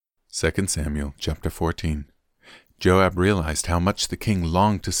2 Samuel chapter 14. Joab realized how much the king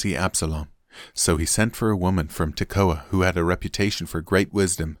longed to see Absalom, so he sent for a woman from Tekoa who had a reputation for great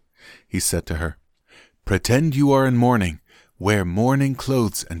wisdom. He said to her, "Pretend you are in mourning, wear mourning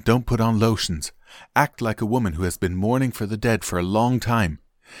clothes and don't put on lotions. Act like a woman who has been mourning for the dead for a long time.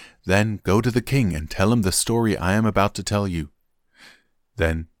 Then go to the king and tell him the story I am about to tell you."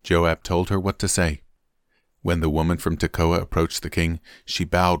 Then Joab told her what to say. When the woman from Tekoa approached the king, she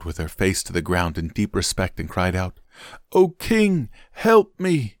bowed with her face to the ground in deep respect and cried out, "O king, help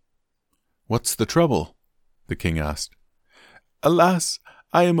me!" "What's the trouble?" the king asked. "Alas,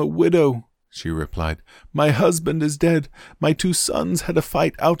 I am a widow," she replied. "My husband is dead. My 2 sons had a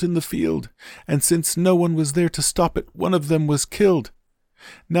fight out in the field, and since no one was there to stop it, one of them was killed.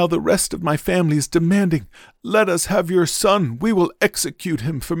 Now the rest of my family is demanding, 'Let us have your son. We will execute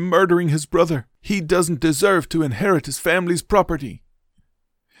him for murdering his brother. He doesn't deserve to inherit his family's property.'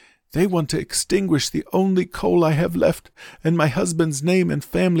 They want to extinguish the only coal I have left, and my husband's name and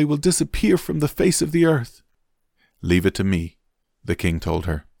family will disappear from the face of the earth." "Leave it to me," the king told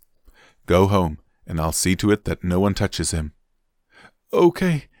her. "Go home, and I'll see to it that no one touches him."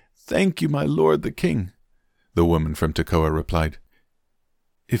 "Okay, thank you, my lord the king," the woman from Tekoa replied.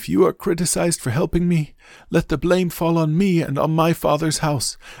 "If you are criticized for helping me, let the blame fall on me and on my father's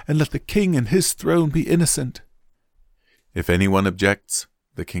house, and let the king and his throne be innocent." "If anyone objects,"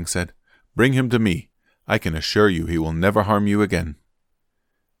 the king said, "bring him to me. I can assure you he will never harm you again."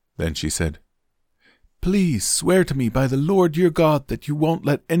 Then she said, "Please swear to me by the Lord your God that you won't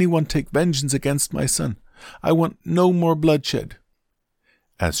let anyone take vengeance against my son. I want no more bloodshed."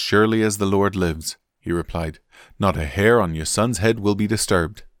 "As surely as the Lord lives," he replied, "not a hair on your son's head will be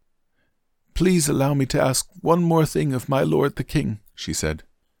disturbed." "Please allow me to ask one more thing of my lord the king," she said.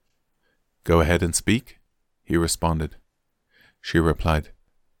 "Go ahead and speak," he responded. She replied,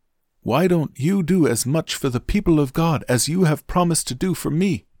 "Why don't you do as much for the people of God as you have promised to do for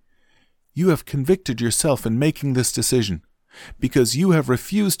me? You have convicted yourself in making this decision, because you have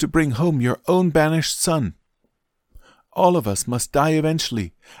refused to bring home your own banished son. All of us must die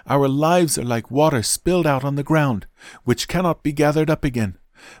eventually. Our lives are like water spilled out on the ground, which cannot be gathered up again.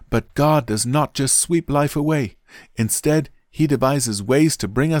 But God does not just sweep life away. Instead, He devises ways to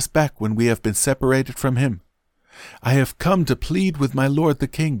bring us back when we have been separated from Him. I have come to plead with my lord the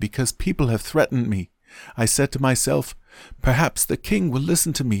king because people have threatened me. I said to myself, perhaps the king will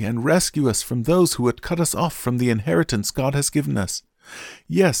listen to me and rescue us from those who would cut us off from the inheritance God has given us.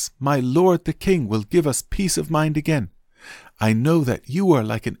 Yes, my lord the king will give us peace of mind again. I know that you are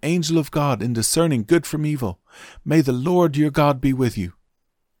like an angel of God in discerning good from evil. May the Lord your God be with you."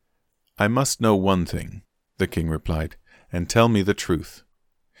 "I must know one thing," the king replied, "and tell me the truth."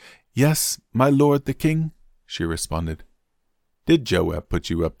 "Yes, my lord the king," she responded. "Did Joab put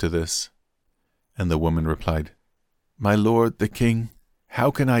you up to this?" And the woman replied, "My lord the king,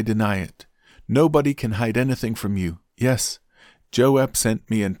 how can I deny it? Nobody can hide anything from you. Yes, Joab sent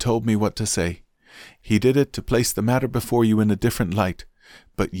me and told me what to say. He did it to place the matter before you in a different light.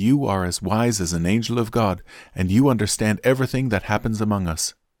 But you are as wise as an angel of God, and you understand everything that happens among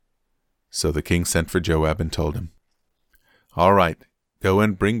us." So the king sent for Joab and told him, "All right, go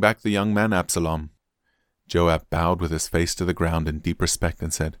and bring back the young man Absalom." Joab bowed with his face to the ground in deep respect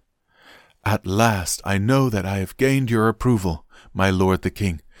and said, "At last I know that I have gained your approval, my lord the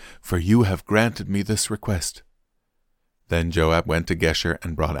king, for you have granted me this request." Then Joab went to Geshur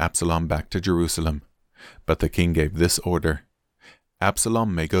and brought Absalom back to Jerusalem. But the king gave this order,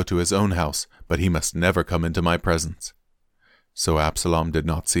 "Absalom may go to his own house, but he must never come into my presence." So Absalom did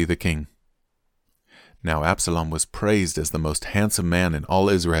not see the king. Now Absalom was praised as the most handsome man in all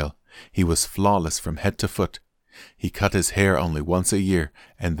Israel. He was flawless from head to foot. He cut his hair only once a year,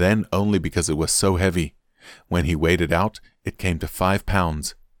 and then only because it was so heavy. When he weighed it out, it came to 5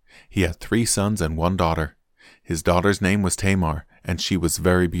 pounds. He had 3 sons and 1 daughter. His daughter's name was Tamar, and she was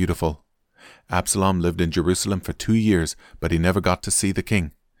very beautiful. Absalom lived in Jerusalem for 2 years, but he never got to see the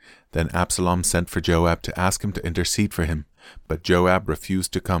king. Then Absalom sent for Joab to ask him to intercede for him, but Joab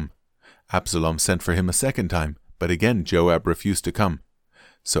refused to come. Absalom sent for him a second time, but again Joab refused to come.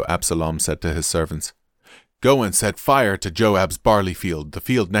 So Absalom said to his servants, "Go and set fire to Joab's barley field, the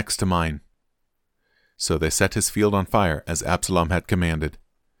field next to mine." So they set his field on fire, as Absalom had commanded.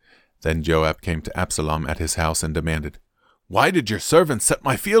 Then Joab came to Absalom at his house and demanded, "Why did your servants set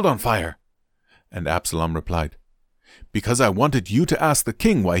my field on fire?" And Absalom replied, "Because I wanted you to ask the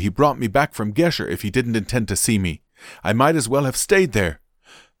king why he brought me back from Geshur if he didn't intend to see me. I might as well have stayed there.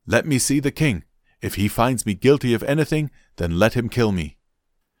 Let me see the king. If he finds me guilty of anything, then let him kill me."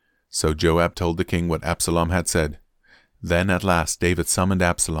 So Joab told the king what Absalom had said. Then at last David summoned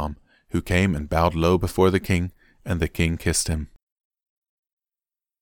Absalom, who came and bowed low before the king, and the king kissed him.